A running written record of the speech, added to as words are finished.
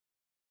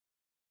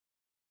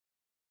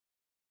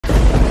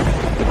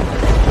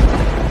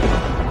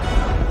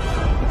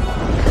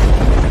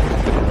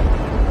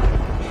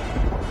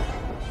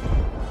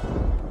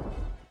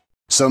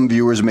Some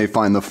viewers may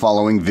find the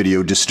following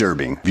video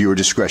disturbing. Viewer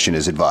discretion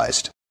is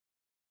advised.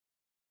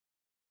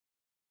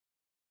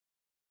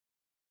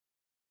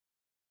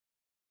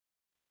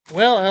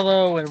 Well,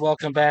 hello and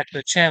welcome back to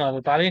the channel,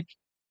 everybody.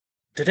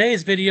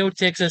 Today's video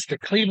takes us to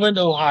Cleveland,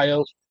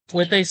 Ohio,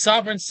 with a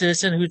sovereign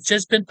citizen who's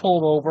just been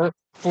pulled over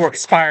for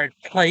expired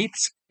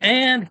plates,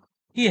 and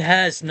he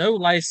has no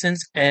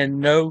license and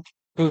no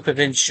proof of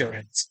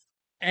insurance.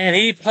 And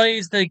he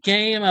plays the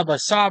game of a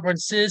sovereign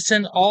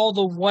citizen all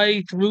the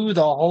way through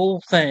the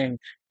whole thing.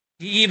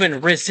 He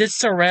even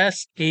resists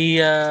arrest. He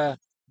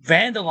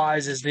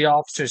vandalizes the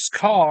officer's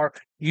car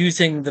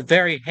using the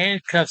very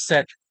handcuffs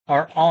that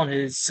are on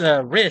his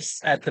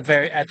wrists at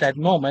that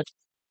moment.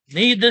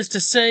 Needless to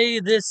say,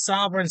 this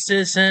sovereign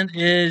citizen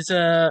is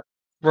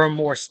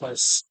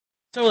remorseless.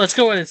 So let's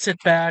go ahead and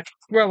sit back,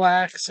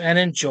 relax, and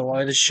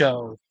enjoy the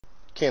show.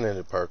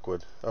 Canada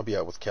Parkwood. I'll be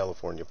out with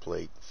California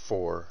plate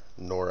 4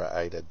 Nora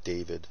Ida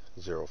David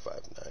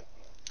 059.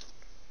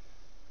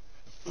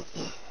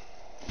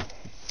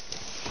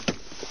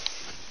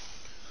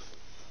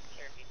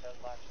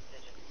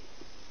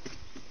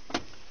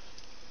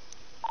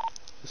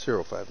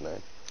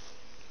 059.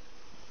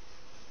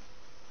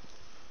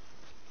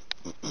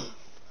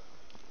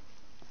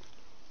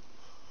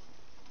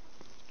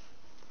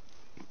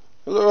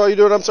 Hello, how you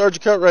doing? I'm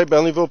Sergeant Cartwright,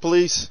 Bentleyville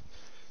Police.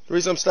 The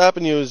reason I'm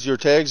stopping you is your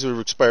tags are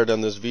expired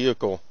on this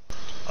vehicle.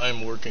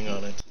 I'm working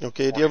on it.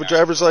 Okay, do you have a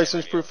driver's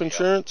license, proof of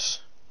insurance?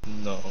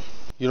 No.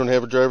 You don't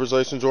have a driver's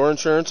license or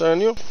insurance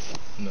on you?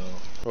 No.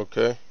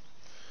 Okay.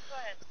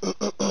 Are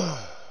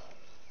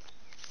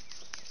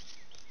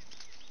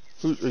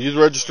you the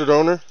registered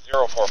owner?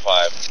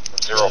 045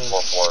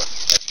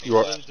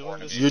 044.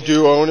 You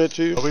do own it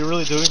too? Are we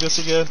really doing this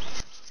again?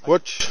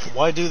 What?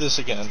 Why do this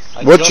again?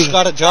 I just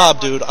got a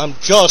job, dude. I'm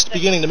just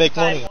beginning to make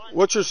money.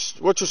 What's your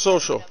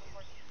social?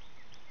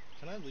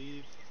 Can I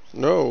leave?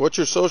 No. What's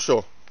your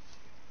social?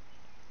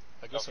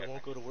 I guess I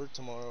won't go to work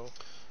tomorrow.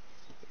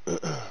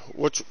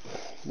 What's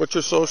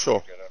your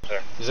social?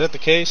 Is that the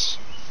case?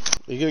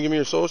 Are you gonna give me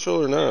your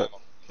social or not?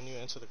 Can you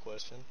answer the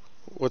question?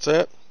 What's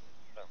that?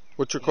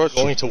 What's your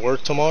question? Going to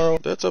work tomorrow?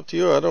 That's up to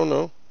you. I don't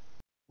know.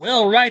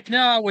 Well, right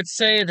now I would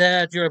say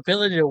that your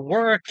ability to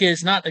work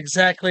is not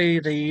exactly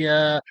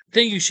the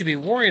thing you should be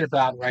worried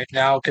about right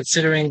now,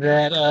 considering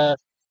that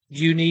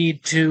you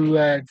need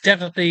to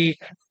definitely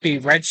be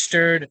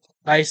registered,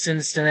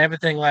 licensed, and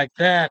everything like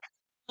that.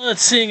 But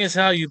seeing as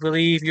how you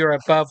believe you're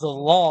above the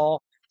law,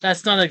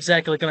 that's not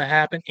exactly going to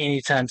happen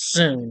anytime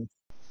soon.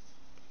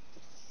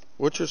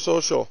 What's your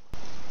social?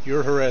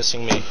 You're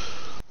harassing me.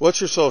 What's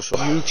your social?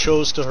 You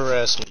chose to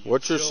harass me.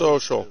 What's your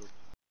social?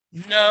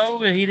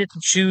 No, he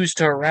didn't choose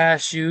to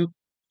harass you.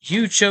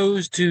 You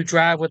chose to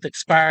drive with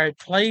expired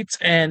plates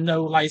and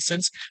no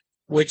license,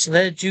 which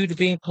led you to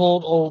being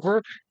pulled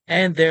over,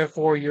 and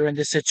therefore you're in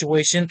this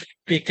situation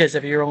because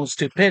of your own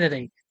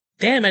stupidity.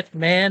 Damn it,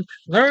 man.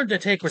 Learn to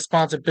take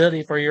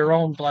responsibility for your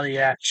own bloody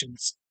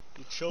actions.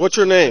 What's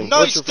your name? Nice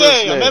What's your first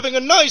day! name? I'm having a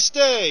nice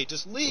day!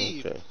 Just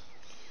leave! Okay.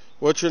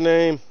 What's your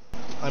name?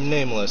 I'm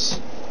nameless.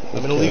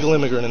 I'm an illegal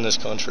immigrant in this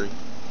country.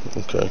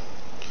 Okay.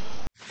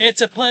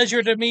 It's a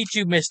pleasure to meet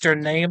you, Mr.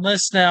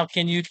 Nameless. Now,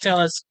 can you tell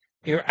us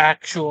your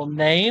actual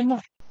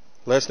name?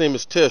 Last name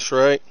is Tish,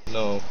 right?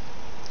 No.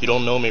 You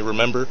don't know me,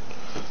 remember?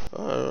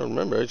 Oh, I don't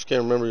remember. I just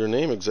can't remember your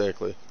name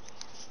exactly.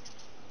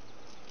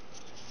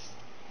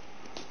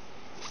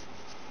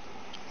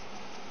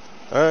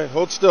 Alright,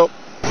 hold still.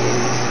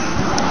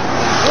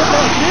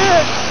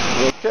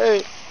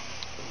 Okay.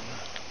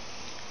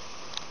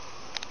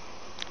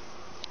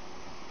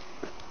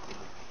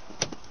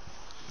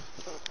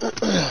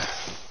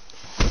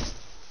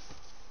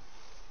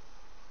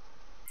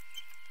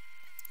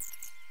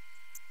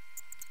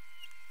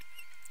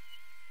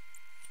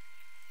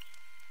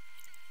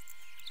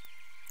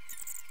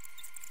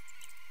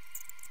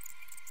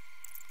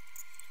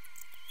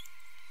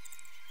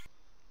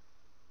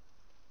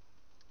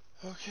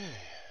 Okay.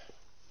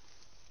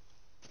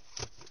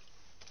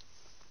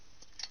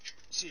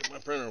 See if my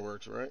printer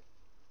works, right?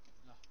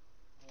 No, I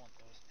want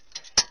those.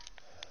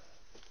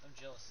 I'm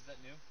jealous. Is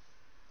that new?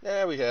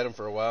 Yeah, we had them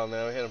for a while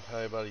now. We had them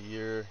probably about a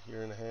year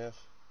and a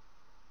half.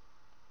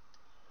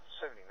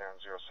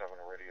 7907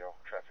 radio,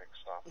 traffic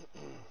stop.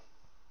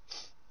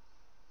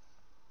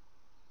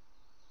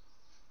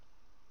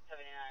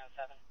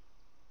 7907.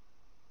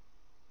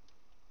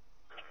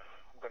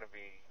 I'm going to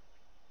be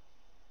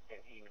in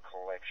Eden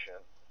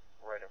Collection,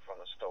 right in front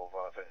of the stove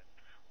oven,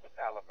 with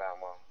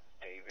Alabama,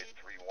 David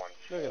 314.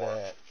 Look at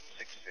that.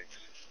 66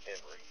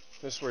 Henry.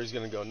 This is where he's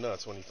going to go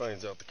nuts when he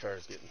finds out the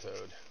car's getting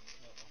towed.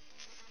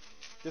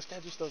 This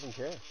guy just doesn't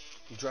care.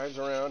 He drives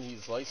around,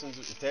 he's licensed,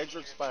 his tags are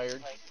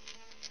expired.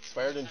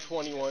 Expired in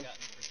 21.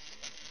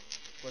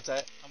 What's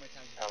that? How many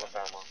times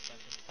Alabama.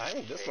 I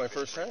think this is my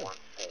first time.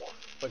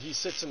 But he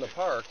sits in the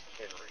park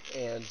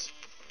and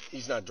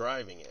he's not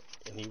driving it.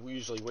 And he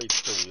usually waits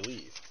till we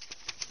leave.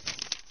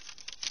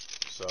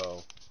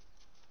 So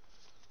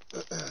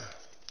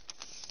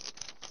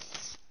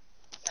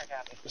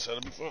this ought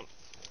to be fun.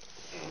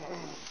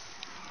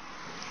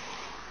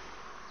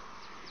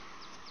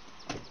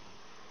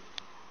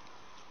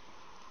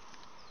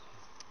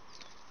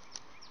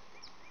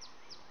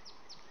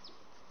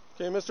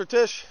 Okay, Mr.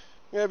 Tish,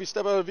 I'm gonna have you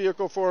step out of the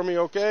vehicle for me,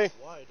 okay?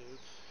 Why, dude?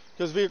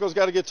 Because the vehicle's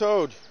got to get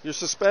towed. You're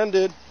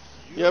suspended.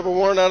 You have a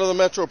warrant out of the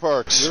Metro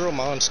Parks. You're a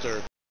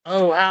monster.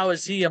 Oh, how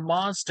is he a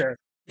monster?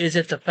 Is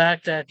it the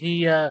fact that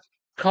he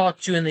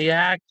caught you in the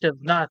act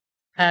of not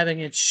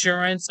having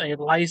insurance, a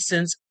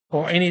license,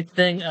 or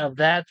anything of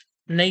that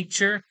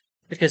nature?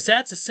 Because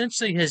that's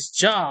essentially his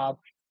job,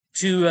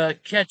 to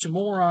catch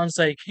morons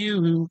like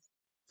you who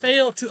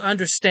fail to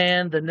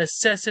understand the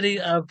necessity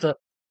of the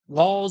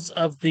laws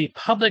of the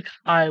public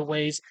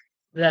highways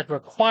that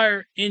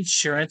require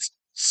insurance,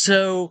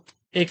 so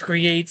it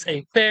creates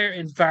a fair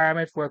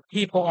environment where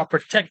people are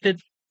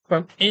protected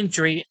from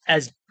injury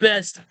as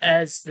best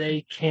as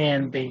they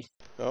can be.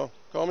 Oh,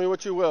 call me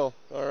what you will,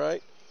 all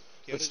right?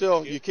 But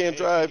still, you can't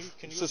drive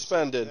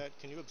suspended.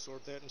 Can you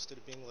absorb that instead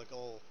of being like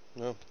all...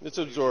 No, it's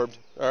absorbed,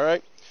 all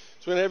right?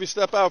 So we're going to have you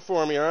step out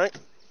for me, all right?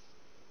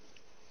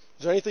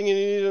 Is there anything you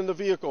need in the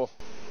vehicle?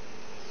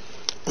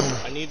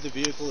 I need the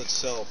vehicle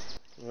itself.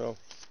 Well,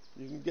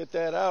 you can get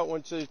that out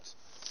once it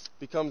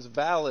becomes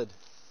valid.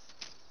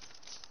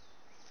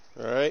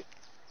 All right?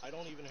 I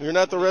don't even have You're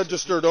not the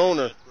registered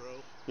owner. Yet, bro.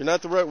 You're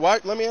not the why?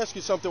 Let me ask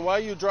you something. Why are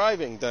you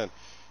driving then?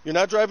 You're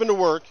not driving to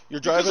work. You're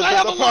driving Because I to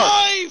have the a park.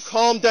 life!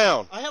 Calm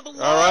down. I have a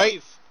life. All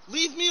right?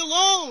 Leave me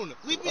alone.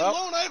 Leave me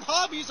alone. I have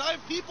hobbies. I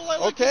have people I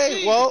like to see.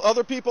 Okay, well,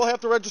 other people have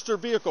to register a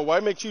vehicle.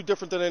 Why makes you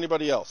different than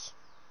anybody else?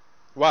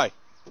 Why?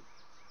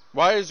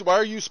 Why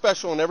are you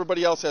special and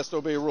everybody else has to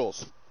obey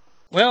rules?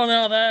 Well,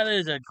 now that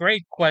is a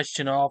great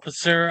question,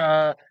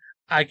 officer.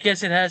 I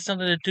guess it has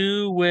something to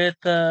do with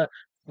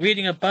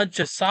reading a bunch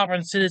of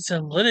sovereign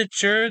citizen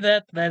literature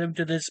that led him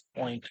to this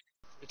point.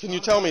 Can you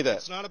tell me that?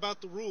 It's not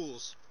about the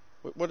rules.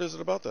 What is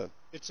it about then?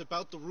 It's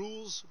about the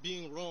rules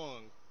being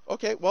wrong.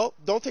 Okay, well,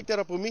 don't take that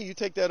up with me. You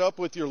take that up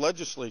with your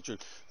legislature.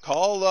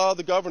 Call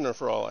the governor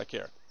for all I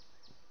care.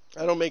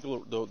 I don't make the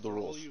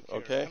rules,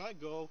 okay? Can I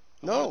go?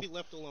 I No. want to be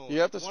left alone.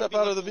 You have to step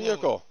out of the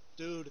vehicle.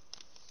 Dude,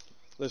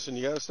 Listen,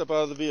 you got to step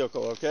out of the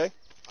vehicle, okay?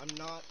 I'm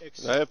not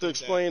accepting I have to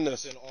explain that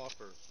this. as an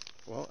offer.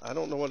 Well, I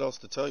don't know what else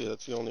to tell you.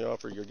 That's the only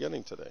offer you're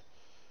getting today.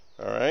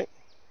 All right?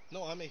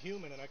 No, I'm a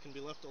human and I can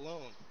be left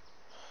alone.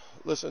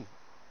 Listen,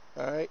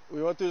 all right?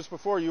 We went through this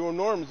before. You and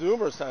Norm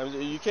numerous times.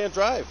 You can't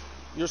drive.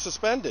 You're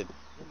suspended.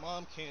 Your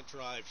mom can't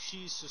drive.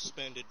 She's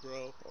suspended,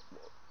 bro.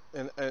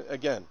 And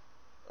again,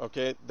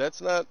 okay,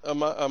 that's not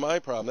my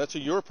problem. That's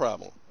your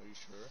problem. Are you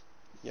sure?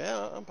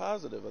 Yeah, I'm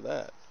positive of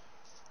that.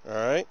 All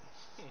right?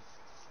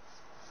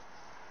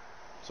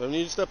 So I need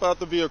you to step out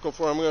the vehicle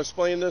for him. I'm going to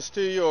explain this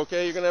to you,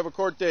 okay? You're going to have a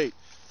court date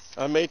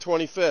on May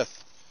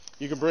 25th.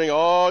 You can bring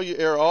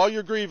air all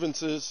your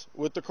grievances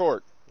with the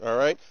court, all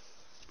right?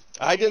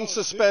 I didn't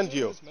suspend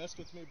you. Messed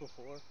with me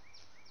before.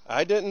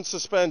 I didn't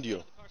suspend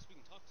you.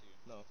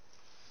 No.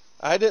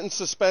 I didn't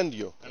suspend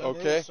you, And I'm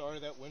okay? really sorry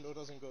that window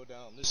doesn't go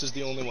down. This is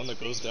the only one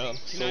that goes down.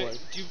 Do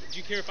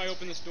you care if I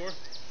open this door?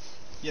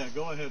 Yeah,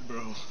 go ahead,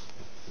 bro.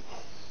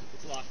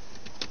 It's locked.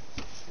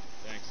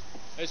 Thanks.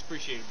 I just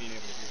appreciated being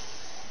able to hear.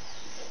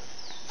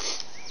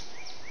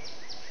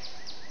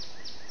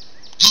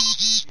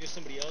 You got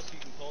somebody else you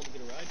can call to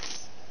get a ride?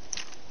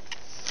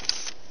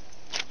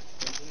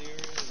 Friends in the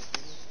area?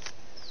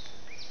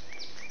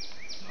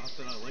 Not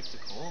that I like to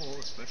call,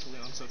 especially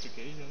on such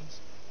occasions.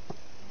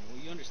 Well,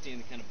 you understand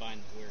the kind of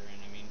bind that we're in.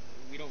 I mean,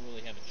 we don't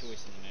really have a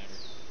choice in the matter.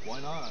 Why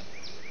not?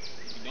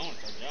 If we don't,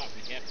 it's our job.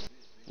 We have to.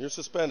 You're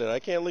suspended. I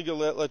can't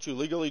let you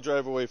legally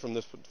drive away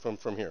from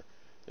from here.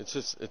 It's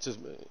just I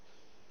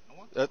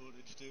want That- the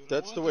footage, dude.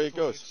 that's I want the way it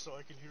goes. So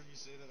I can hear you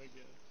say that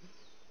again.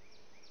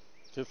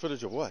 the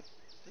footage of what?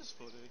 This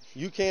footage.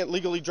 You can't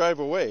legally drive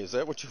away. Is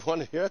that what you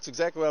want to hear? That's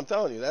exactly what I'm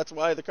telling you. That's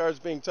why the car's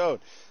being towed.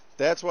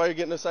 That's why you're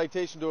getting a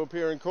citation to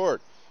appear in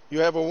court. You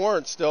have a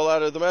warrant still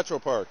out of the Metro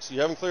Parks. You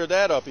haven't cleared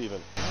that up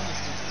even. It's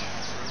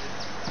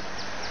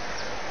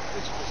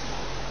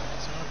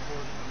not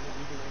important. I'm an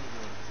illegal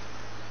immigrant.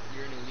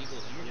 You're an illegal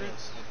immigrant?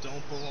 Yes, I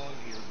don't belong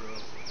here, bro.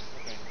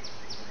 Okay.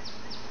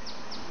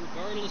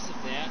 Regardless of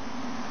that,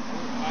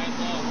 by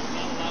law, we're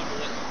not allowed to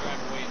let you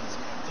drive away in this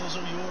car. Those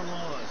are your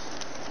laws.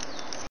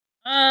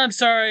 I'm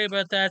sorry,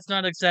 but that's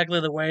not exactly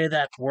the way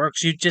that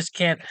works. You just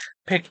can't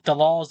pick the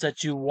laws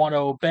that you want to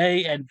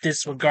obey and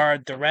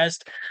disregard the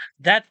rest.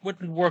 That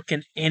wouldn't work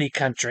in any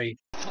country.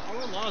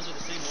 Our laws are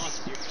the same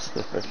laws as yours.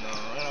 No, I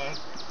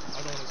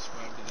don't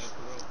subscribe to that,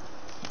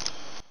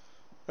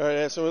 bro. All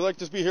right, so we'd like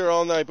to be here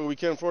all night, but we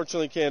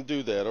unfortunately can't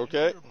do that,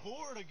 okay? If you're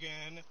bored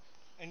again,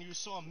 and you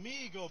saw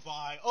me go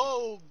by.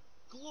 Oh,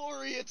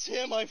 glory, it's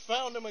him. I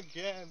found him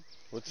again.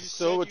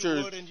 Still with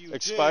your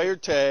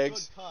expired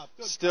tags,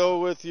 still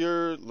with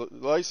your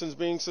license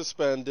being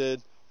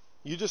suspended.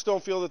 You just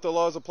don't feel that the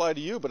laws apply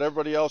to you, but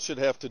everybody else should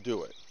have to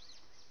do it.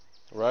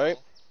 Right?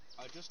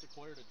 I just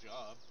acquired a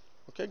job.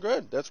 Okay,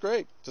 good. That's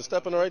great. It's a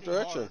step in the right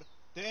direction.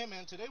 Damn,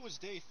 man, today was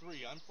day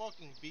 3. I'm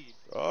fucking beat.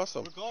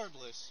 Awesome.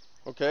 Regardless,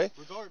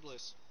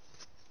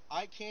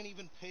 I can't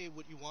even pay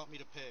what you want me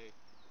to pay.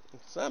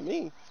 It's not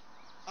me.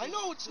 I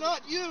know it's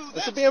not you. It's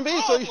That's the BMV,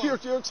 so problem.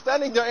 you're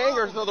expending their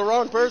anger to the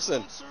wrong person. They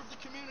don't serve the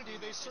community.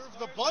 They serve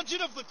the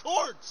budget of the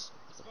courts.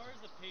 As far as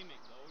the payment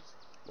goes,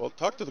 Well,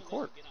 talk to the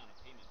court. Get on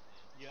a payment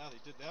plan. Yeah, they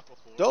did that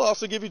before. They'll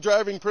also give you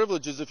driving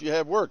privileges if you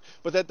have work,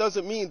 but that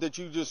doesn't mean that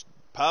you just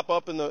pop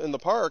up in the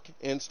park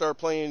and start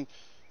playing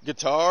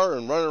guitar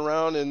and running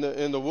around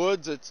in the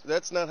woods.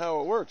 That's not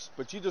how it works.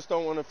 But you just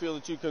don't want to feel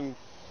that you can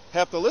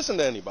have to listen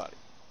to anybody.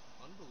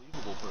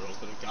 Unbelievable, bro,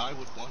 that a guy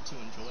would want to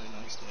enjoy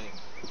a nice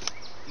day.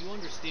 You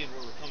understand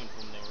where we're coming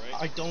from, though,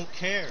 right? I don't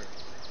care.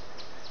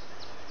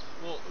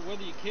 Well,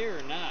 whether you care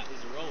or not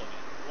is irrelevant.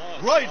 Law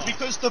is Right, law.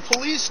 because the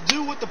police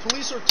do what the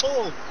police are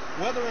told,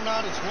 whether or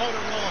not it's right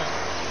or wrong.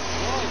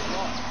 Law is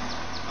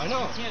law. I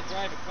know. You can't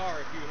drive a car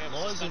if you have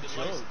Law a isn't suspended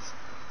joke. license.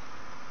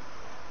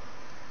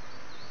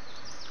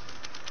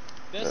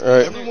 That's All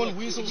right. Everyone look,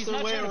 weasels he's their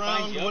not way trying to bind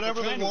around, you up. whatever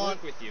We're they trying to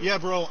want. work with you. Yeah,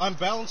 bro, I'm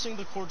balancing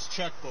the court's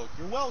checkbook.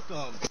 You're welcome.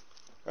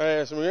 All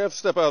right, so you have to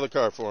step out of the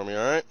car for me,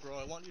 all right? Bro,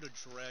 I want you to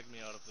drag me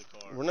out of the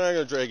car. We're not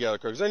going to drag you out of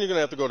the car, because then you're going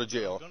to have to go to I'm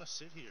jail. gonna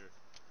sit here.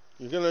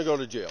 You're going to go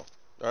to jail,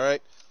 all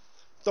right?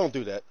 Don't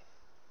do that.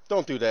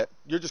 Don't do that.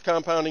 You're just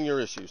compounding your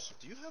issues,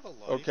 Do you have a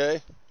life?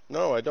 okay?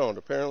 No, I don't.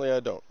 Apparently I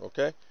don't,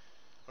 okay?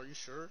 Are you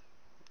sure?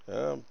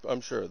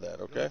 I'm sure of that, You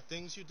know, okay? like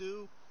things you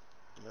do?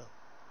 No.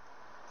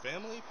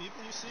 Family, people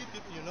you see,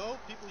 people you know,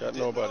 people Got you didn't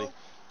nobody. know?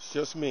 It's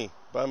just me,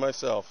 by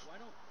myself. Why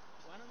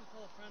don't you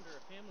call a friend or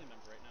a family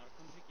member right now to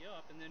come pick you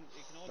up, and then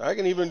it can all I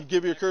can even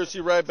give you a courtesy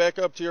ride back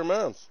up to your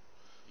mom's.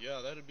 Yeah,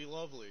 that'd be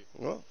lovely.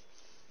 Well,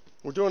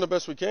 we're doing the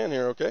best we can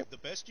here, okay? The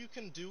best you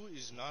can do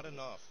is not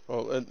enough.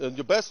 Well, and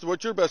the best,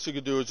 what your best you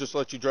could do is just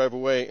let you drive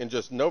away and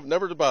just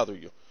never to bother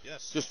you.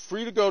 Yes. Just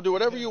free to go, do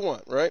whatever you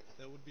want, right?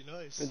 That would be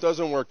nice. It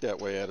doesn't work that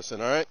way, Edison,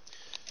 all right?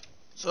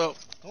 So,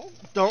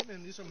 Don't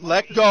don't these are my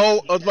let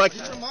go of my...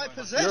 These are my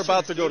possessions. You're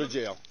about to go to dude.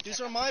 jail.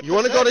 These are my You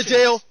want to go to possessions.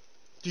 jail?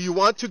 Do you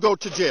want to go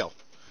to jail?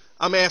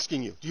 I'm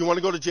asking you. Do you want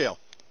to go to jail?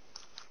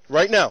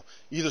 Right now.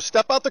 Either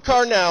step out the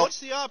car now. What's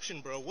the option,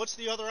 bro? What's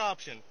the other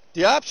option?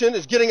 The option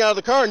is getting out of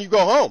the car and you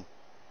go home.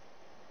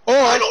 Or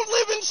I don't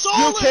live in Solon.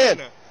 you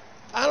can.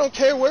 I don't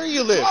care where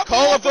you live. Drop me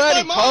Call a off at my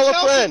buddy. mom's Call a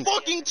house at friend.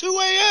 fucking 2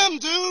 a.m.,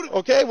 dude.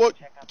 Okay, well,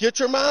 get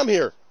your mom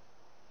here.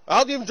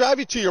 I'll even drive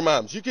you to your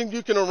mom's. You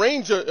can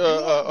arrange a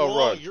Wrong.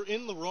 run. You're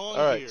in the wrong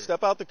All right, here.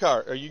 step out the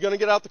car. Are you going to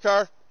get out the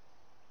car?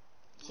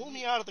 Pull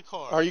me out of the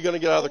car. Are you going to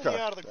get out of the Pull car?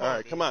 me out of the car, All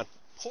right, dude. come on.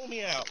 Pull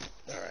me out.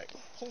 All right.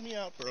 Pull me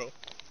out, bro.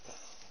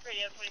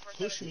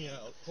 Push me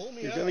out. Pull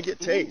me You're out. gonna get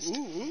tased. Ooh,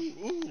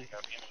 ooh, ooh.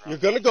 You're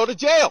going to go to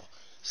jail.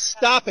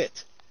 Stop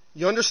it.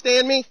 You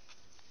understand me?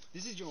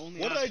 This is your only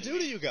What did I option. do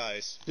to you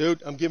guys?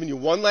 Dude, I'm giving you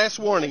one last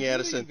warning, What did I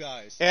do to Addison. you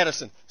guys?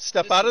 Addison,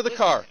 step Listen, out of the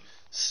listen. car.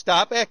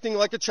 Stop acting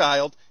like a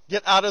child.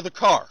 Get out of the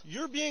car.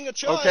 You're being a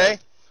child. Okay?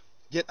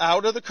 Get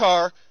out of the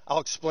car. I'll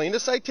explain the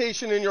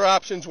citation and your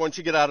options once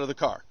you get out of the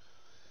car.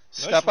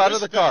 Nice Step out of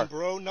the car. wristband,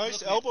 bro.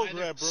 Nice Look, elbow either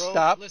grab, bro.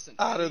 Stop Listen,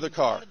 out either of the you get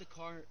car. out of the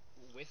car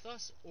with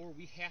us, or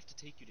we have to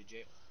take you to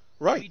jail.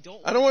 We Right.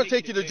 don't I don't want to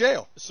take take you to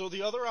jail. So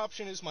the other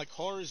option is my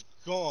car is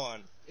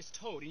gone. It's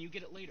towed, and you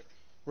get it later.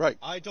 Right.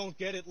 I don't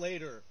get it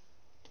later.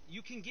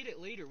 You can get it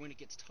later when it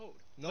gets towed.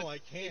 No, But I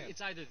can't.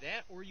 It's either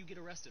that or you get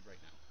arrested right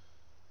now.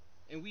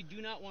 And we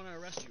do not want to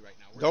arrest you right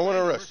now. We're Don't wanna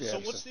trying to arrest work- you. So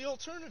Addison. what's the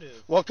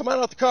alternative? Well, come on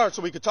out the car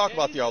so we could talk That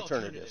about is the the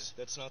alternatives.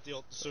 That's not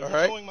the so All you're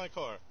right. towing my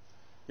car.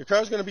 Your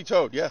car's going to be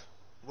towed, yeah.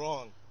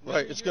 Wrong. Right, Whether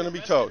it's you're going to be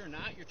arrested towed. or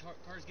not, your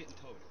car's getting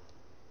towed.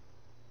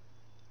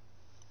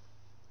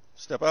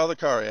 Step out of the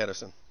car,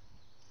 Addison.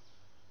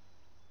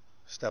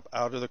 Step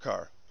out of the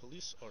car.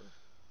 Police are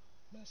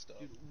messed up.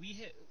 Dude,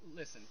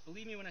 listen,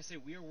 believe me when I say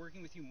we are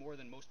working with you more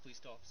than most police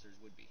officers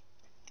would be.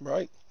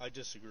 Right. I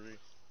disagree.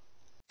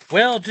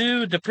 Well,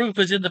 dude, the proof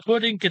is in the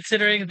pudding,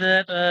 considering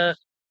that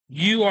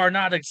you are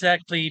not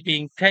exactly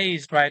being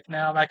tased right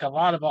now like a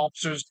lot of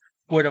officers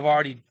would have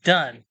already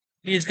done.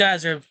 These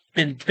guys have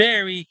been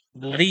very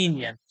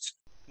lenient.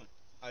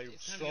 I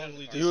It's time to get out of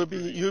strongly the car.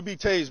 disagree. You would be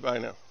tased by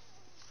now.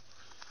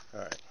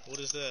 All right. What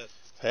is that?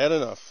 Had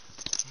enough.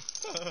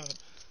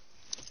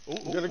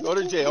 You're going to go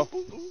to jail.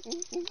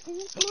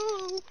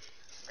 Hello.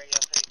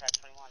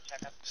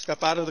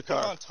 Step out of the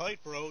Come car. on tight,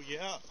 bro.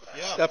 Yeah.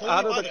 Yeah. Step Pull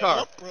out me of by the car.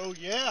 cup, bro.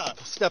 Yeah.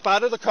 Step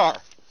out of the car.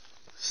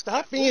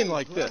 Stop being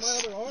like Grab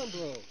this. my other arm,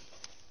 bro.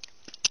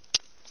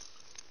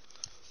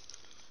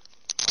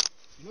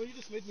 You know, you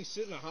just made me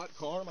sit in a hot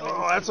car. My Oh,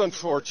 hands that's are-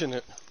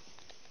 unfortunate.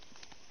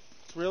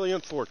 It's really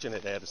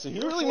unfortunate, Addison.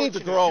 You You're really need to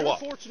fortunate. grow You're up.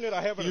 fortunate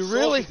I haven't You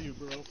assaulted really- you,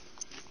 bro.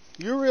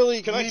 You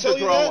really Can I need tell to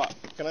you grow that?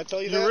 up. Can I tell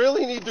you You that?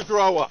 really need to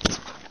grow up.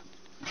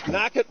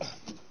 Knock it.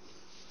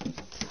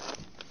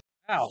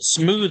 Wow,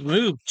 smooth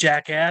move,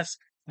 jackass.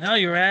 Now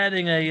you're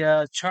adding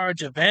a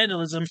charge of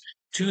vandalism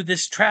to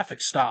this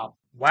traffic stop.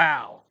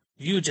 Wow,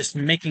 you just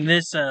making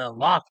this a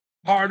lot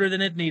harder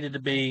than it needed to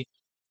be.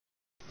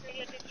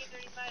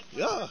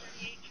 Yeah.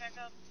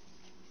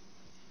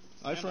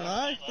 Eye for an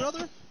eye,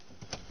 brother?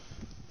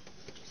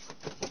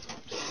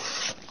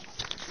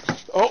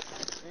 Oh.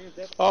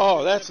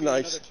 Oh, that's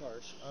nice.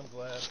 I'm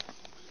glad.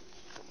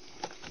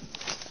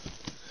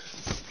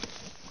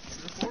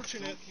 You're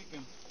fortunate.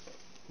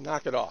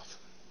 Knock it off.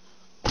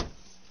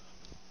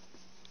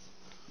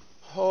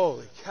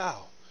 Holy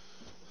cow.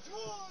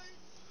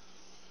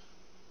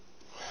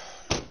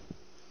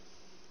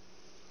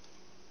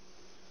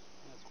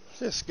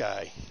 This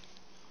guy.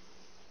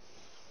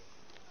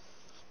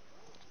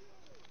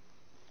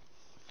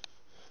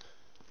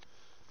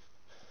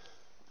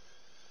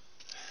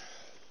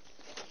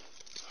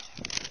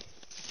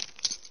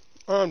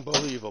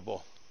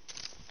 Unbelievable.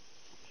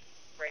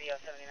 Radio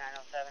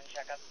 7907,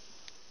 checkup.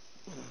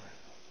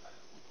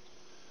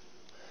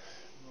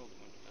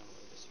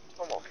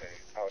 I'm okay.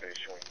 Out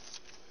issuing.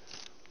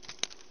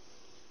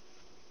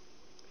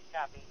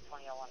 Copy,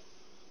 2001.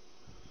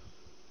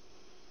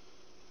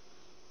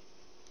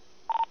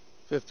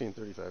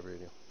 1535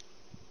 radio.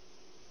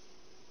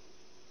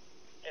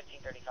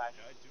 1535.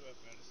 Yeah, I do have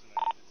medicine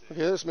I need to take.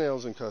 Okay, this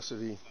male's in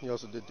custody. He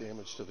also did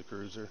damage to the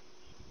cruiser.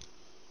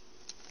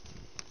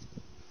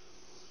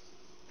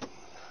 I'll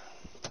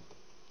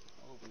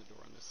open the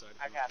door on this side.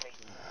 I copy.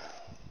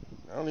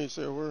 I don't need to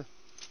say a word.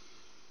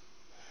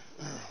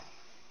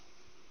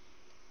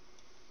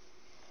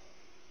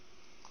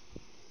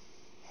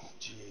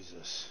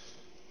 Jesus.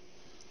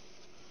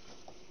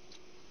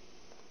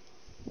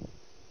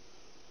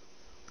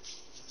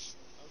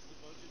 How's the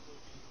budget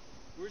looking?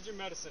 Where's your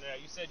medicine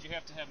at? You said you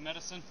have to have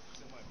medicine?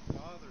 It's in my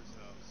father's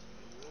house.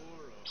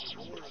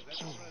 Aurora.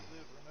 That's where I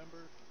live,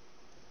 remember?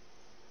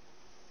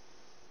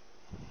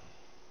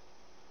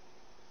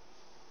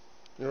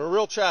 You're a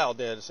real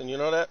child, Addison. You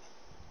know that?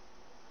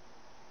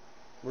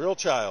 Real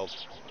child.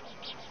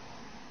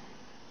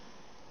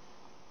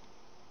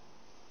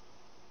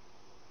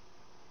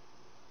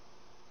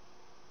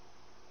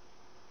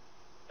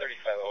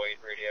 3508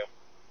 radio.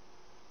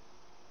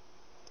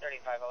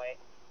 3508.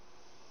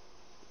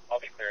 I'll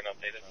be clear and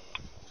updated.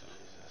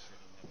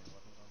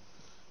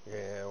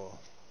 Yeah, well.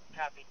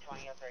 Copy,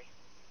 2003.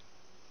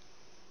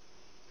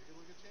 Take a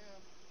look at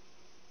Champ.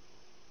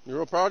 You're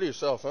real proud of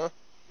yourself, huh?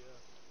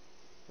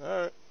 Yeah,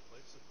 All right.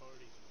 life's a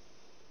party.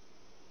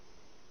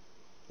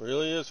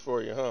 Really is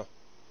for you, huh?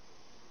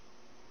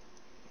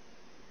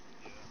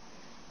 Yeah.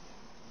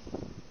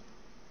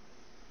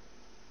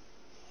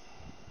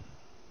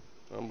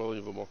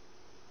 Unbelievable.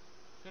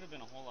 Could have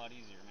been a whole lot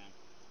easier, man.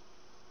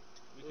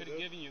 We could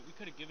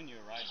have given you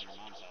a ride to your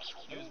mom's house.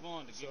 He was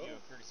willing to give you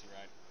a courtesy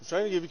ride. I'm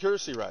trying to give you a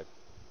courtesy ride.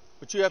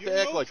 But you have You're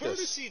to act no like this.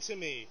 courtesy to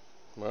me.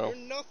 Well,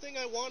 You're nothing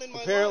I want in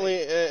my apparently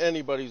life.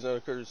 anybody's not a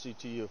courtesy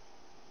to you.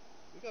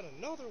 We got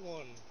another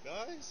one,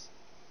 guys.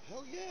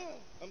 Hell yeah.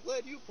 I'm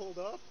glad you pulled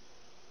up.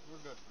 We're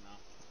good for now.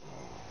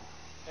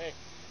 Hey,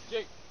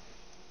 Jake.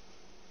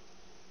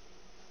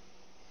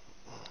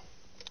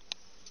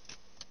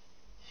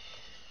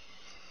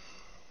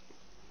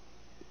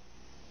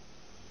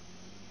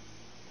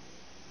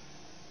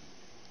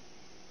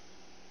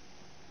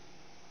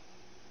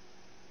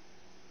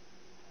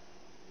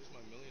 Here's my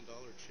 $1 million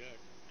check.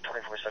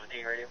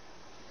 2417 radio.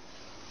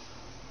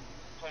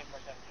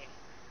 2417.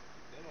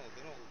 Then I'll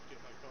get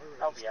my car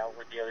registered. I'll be out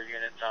with the other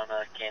units on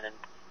Cannon.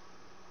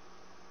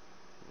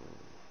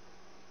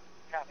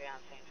 Copy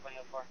on scene,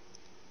 2004. What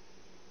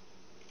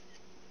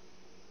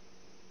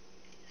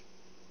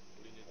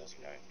do you need this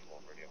for?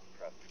 2912 radio.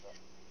 Traffic stop.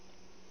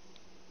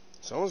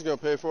 Someone's going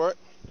to pay for it.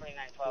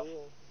 2912.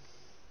 Cool.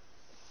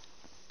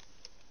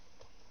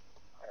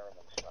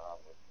 Ireland stop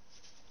with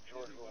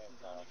George William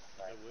Town.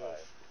 I will.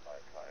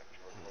 9555.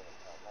 George William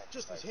Town.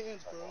 Just his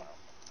hands, bro.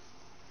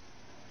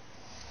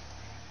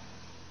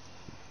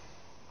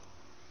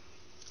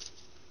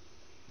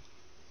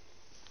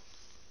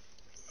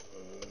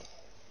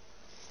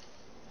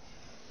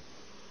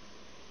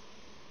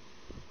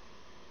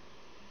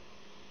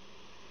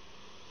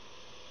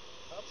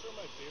 Cops are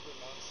my favorite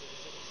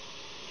non-citizens.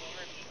 Can you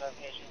repeat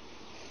location?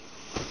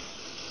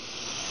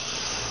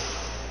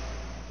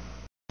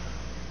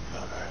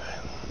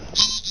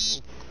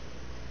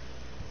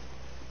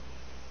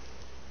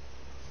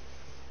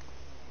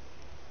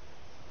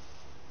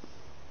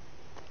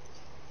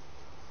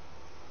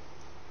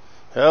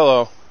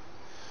 Hello.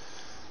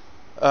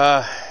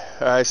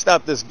 I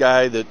stopped this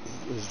guy that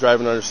was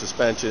driving under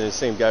suspension. The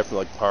same guy from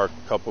like Park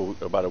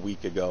about a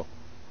week ago.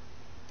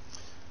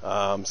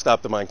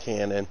 Stopped him on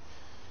Cannon.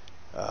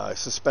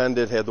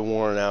 Suspended, had the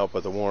warrant out,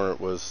 but the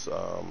warrant was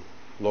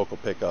local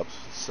pickups.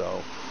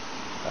 So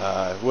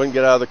wouldn't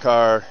get out of the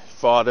car.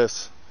 Fought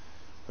us.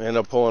 We ended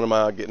up pulling him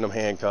out, getting him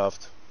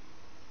handcuffed.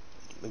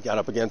 He got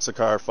up against the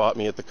car, fought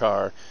me at the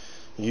car.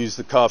 He used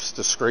the cuffs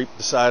to scrape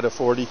the side of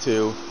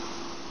 42.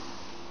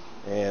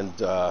 And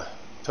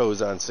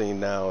tow's on scene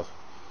now.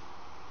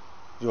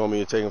 Do you want me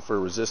to take him for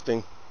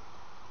resisting?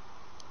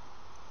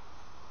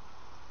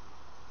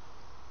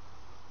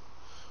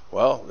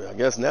 Well, I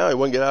guess now he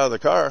wouldn't get out of the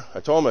car.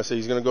 I told him, I said,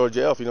 he's going to go to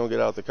jail if you don't get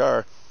out of the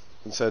car.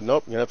 He said,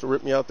 nope, you're going to have to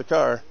rip me out the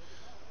car.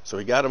 So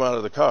he got him out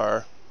of the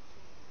car,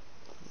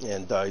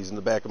 and he's in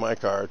the back of my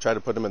car. I tried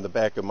to put him in the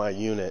back of my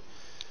unit,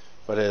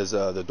 but as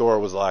the door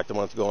was locked, I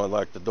wanted to go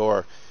unlock the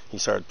door. He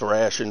started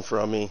thrashing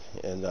from me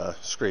and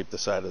scraped the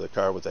side of the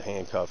car with the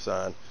handcuffs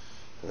on,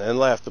 and then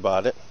laughed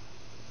about it.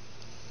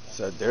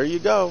 Said, there you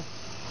go.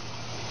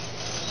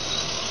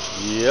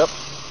 Yep.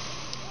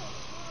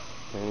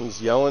 And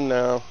he's yelling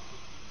now.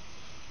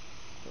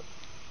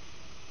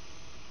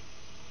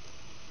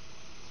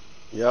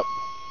 Yep.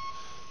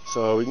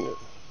 So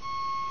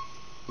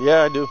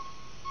Yeah, I do.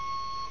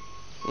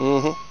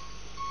 Mm-hmm.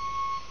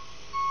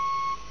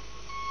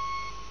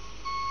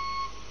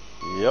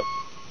 Yep.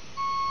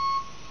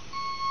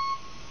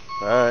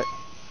 Alright.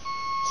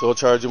 So we'll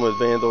charge him with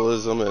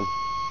vandalism and...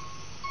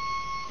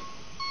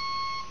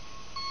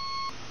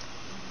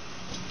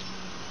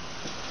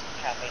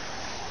 Copy.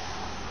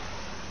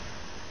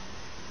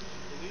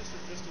 Police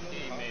are just another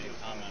He made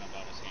a hobby. comment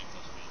about his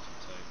handcuffs being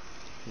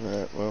too tight.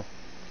 Alright, well.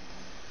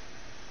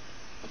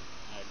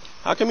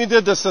 I- How come you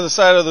did this to the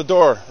side of the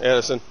door,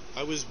 Addison?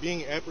 I was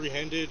being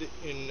apprehended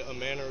in a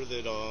manner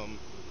that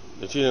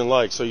That you didn't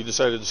like, so you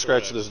decided to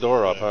scratch correct, this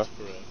door up, huh?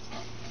 correct.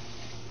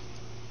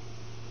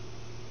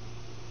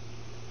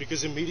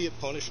 Because immediate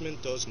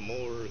punishment does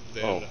more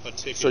than Oh. a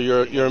ticket. So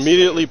you're for an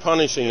immediately assault.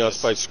 punishing us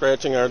Yes. by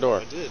scratching our door.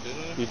 I did,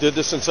 didn't I? You did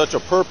this in such a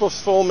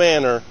purposeful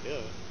manner. Yeah.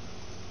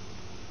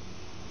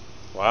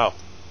 Wow.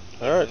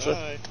 All right, sir.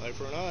 Eye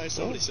for an eye.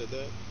 Somebody said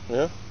that.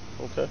 Yeah.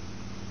 Okay.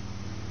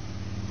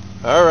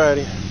 All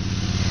righty.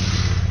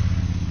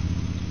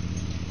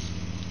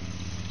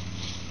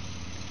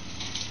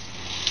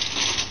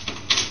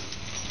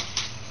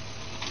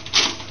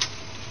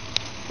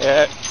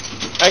 Yeah,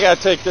 I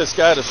gotta take this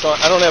guy to.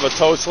 I don't have a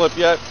tow slip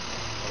yet.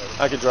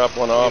 I could drop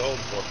one What are off. you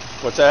holding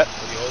for? What's that?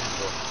 What are you holding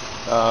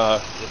for?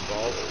 Uh,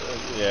 Involved?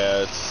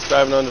 yeah, it's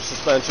driving under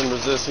suspension,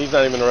 resist. He's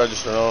not even a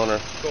registered owner.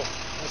 Cool.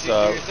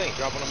 So- do your thing.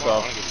 Drop one so-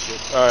 off. I don't give a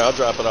shit. All right, I'll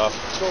drop it off.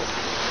 Cool.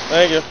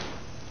 Thank you.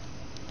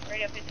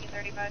 Radio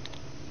 1535.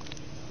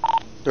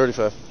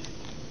 35.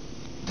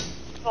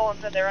 Someone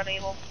said they're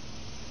unable.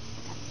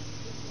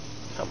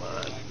 Come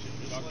on.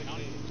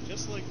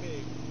 Just like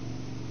me.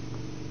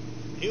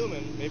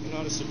 Human, maybe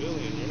not a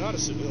civilian. You're not a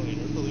civilian.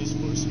 You're a police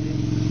force.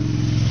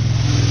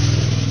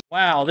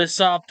 Wow, this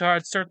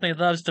Sovtard certainly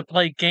loves to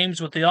play games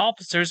with the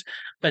officers,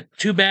 but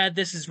too bad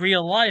this is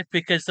real life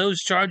because those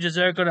charges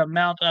are going to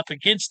mount up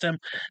against him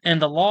in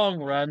the long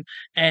run,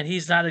 and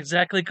he's not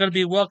exactly going to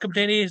be welcome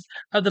to any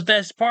of the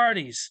best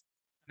parties.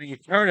 You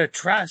turn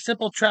a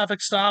simple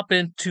traffic stop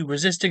into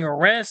resisting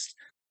arrest,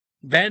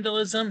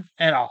 vandalism,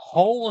 and a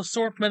whole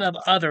assortment of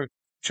other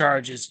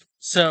charges.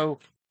 So,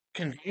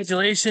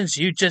 congratulations,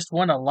 you just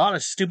won a lot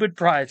of stupid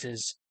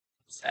prizes.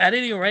 At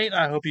any rate,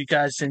 I hope you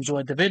guys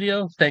enjoyed the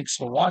video. Thanks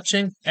for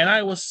watching, and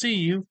I will see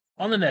you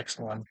on the next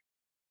one.